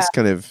this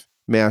kind of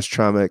mass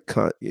trauma,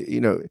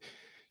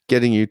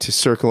 getting you to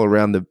circle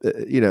around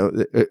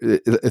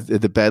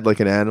the bed like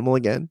an animal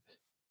again?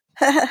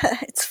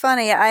 It's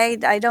funny.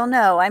 I don't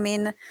know. I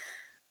mean,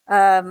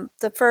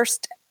 the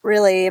first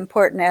really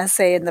important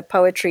essay in the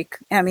poetry,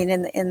 I mean,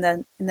 in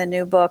the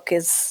new book,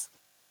 is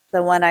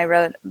the one I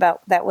wrote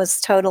about that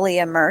was totally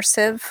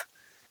immersive.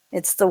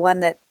 It's the one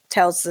that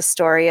tells the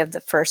story of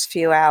the first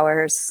few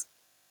hours,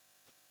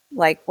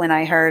 like when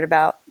I heard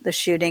about the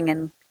shooting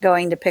and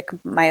going to pick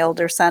my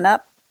older son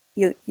up.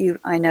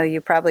 I know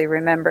you probably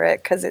remember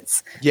it because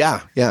it's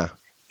yeah.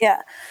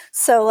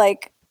 So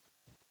like,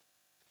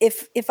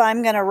 if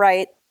I'm going to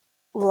write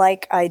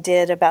like I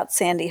did about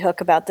Sandy Hook,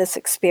 about this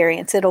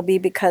experience, it'll be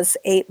because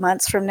 8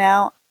 months from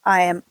now,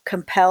 I am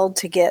compelled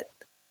to get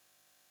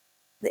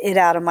it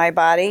out of my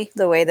body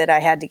the way that I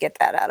had to get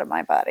that out of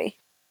my body.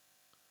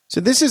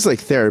 So this is like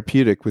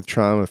therapeutic with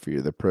trauma for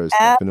you, the prose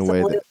stuff, in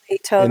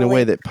a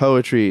way that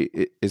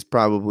poetry is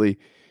probably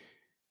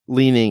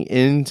leaning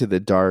into the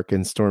dark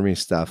and stormy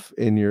stuff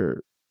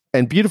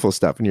and beautiful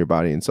stuff in your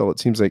body and soul. It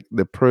seems like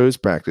the prose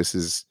practice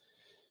is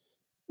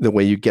the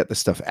way you get the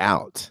stuff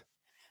out.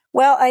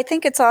 Well, I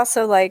think it's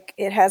also like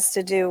it has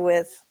to do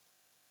with,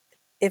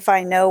 if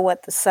I know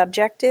what the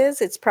subject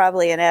is, it's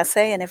probably an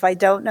essay. And if I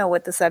don't know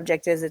what the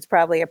subject is, it's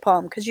probably a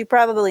poem. Because you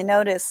probably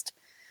noticed,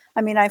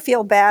 I mean, I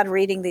feel bad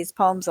reading these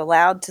poems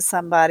aloud to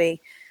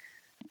somebody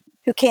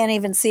who can't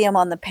even see them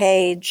on the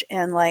page.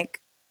 And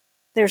like,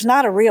 there's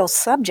not a real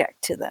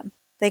subject to them.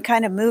 They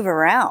kind of move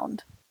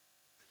around,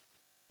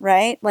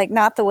 right? Like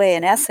not the way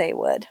an essay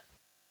would.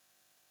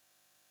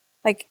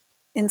 Like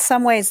in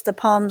some ways, the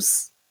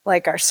poems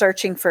like are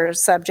searching for a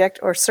subject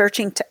or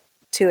searching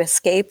to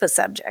escape a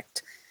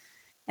subject.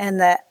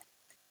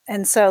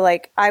 And so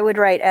like I would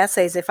write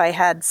essays if I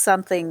had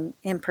something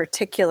in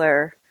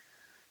particular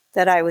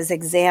that I was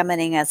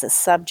examining as a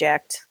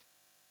subject.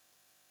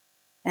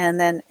 And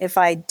then if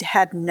I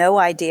had no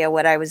idea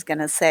what I was going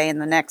to say in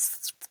the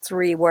next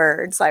 3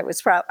 words,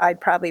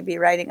 I'd probably be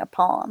writing a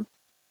poem.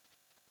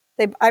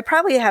 I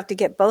probably have to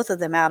get both of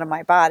them out of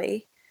my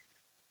body.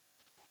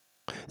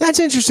 That's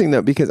interesting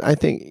though, because I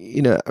think,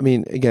 I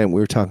mean, again, we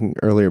were talking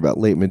earlier about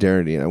late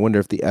modernity, and I wonder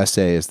if the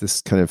essay is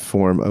this kind of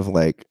form of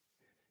like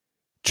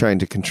trying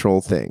to control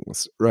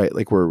things, right?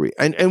 Like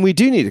and we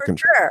do need to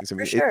control things. I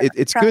mean,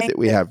 it's good that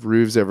we have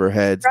roofs over our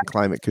heads and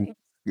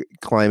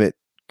climate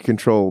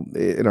control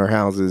in our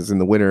houses in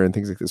the winter and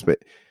things like this.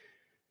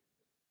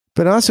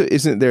 But also,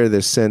 isn't there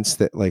this sense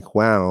that like,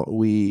 wow,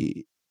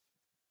 where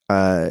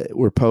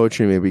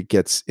poetry maybe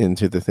gets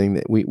into the thing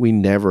that we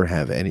never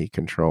have any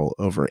control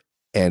over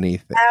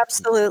anything.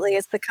 Absolutely.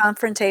 It's the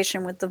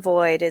confrontation with the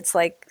void. It's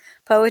like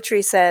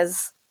poetry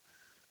says,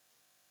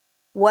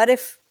 what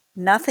if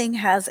nothing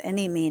has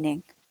any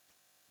meaning?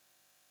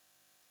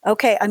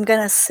 Okay, I'm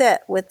going to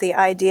sit with the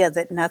idea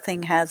that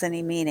nothing has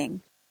any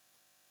meaning.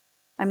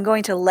 I'm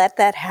going to let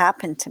that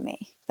happen to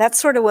me. That's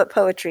sort of what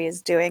poetry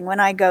is doing when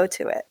I go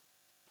to it.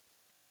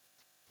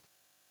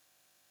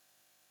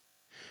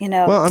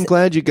 Well, I'm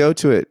glad you go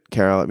to it,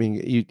 Carol. I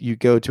mean, you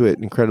go to it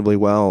incredibly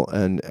well,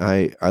 and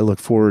I look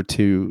forward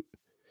to,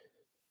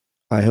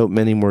 I hope,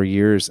 many more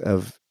years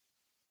of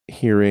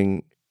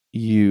hearing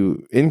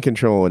you in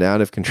control and out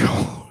of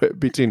control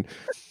between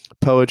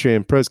poetry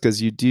and prose,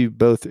 because you do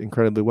both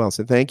incredibly well.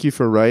 So thank you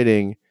for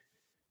writing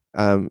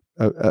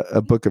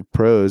a book of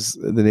prose,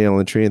 The Nail in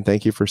the Tree, and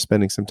thank you for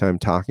spending some time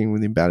talking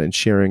with me about it and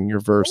sharing your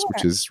verse,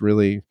 which has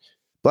really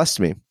blessed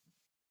me.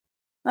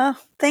 Oh,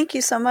 thank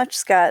you so much,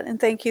 Scott, and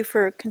thank you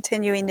for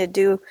continuing to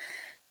do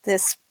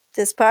this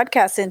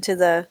podcast into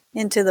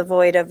the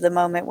void of the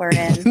moment we're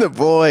in. The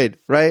void,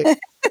 right?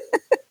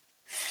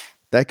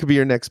 That could be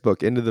your next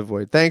book, Into the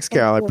Void. Thanks,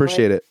 Carol. I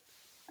appreciate it.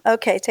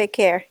 Okay, take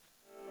care.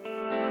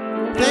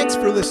 Thanks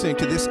for listening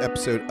to this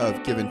episode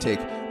of Give and Take.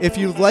 If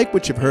you like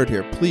what you've heard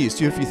here, please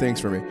do a few things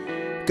for me.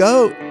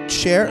 Go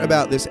share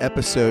about this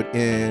episode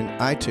in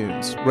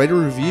iTunes. Write a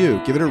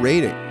review. Give it a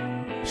rating.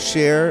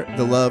 Share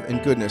the love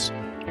and goodness.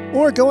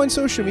 Or go on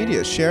social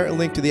media. Share a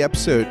link to the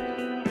episode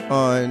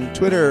on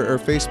Twitter or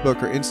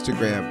Facebook or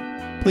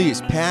Instagram. Please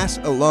pass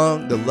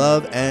along the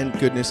love and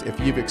goodness if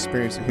you've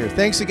experienced it here.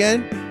 Thanks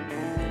again.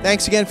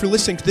 Thanks again for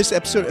listening to this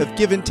episode of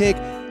Give and Take.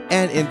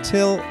 And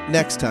until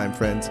next time,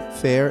 friends,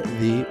 fare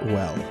thee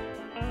well.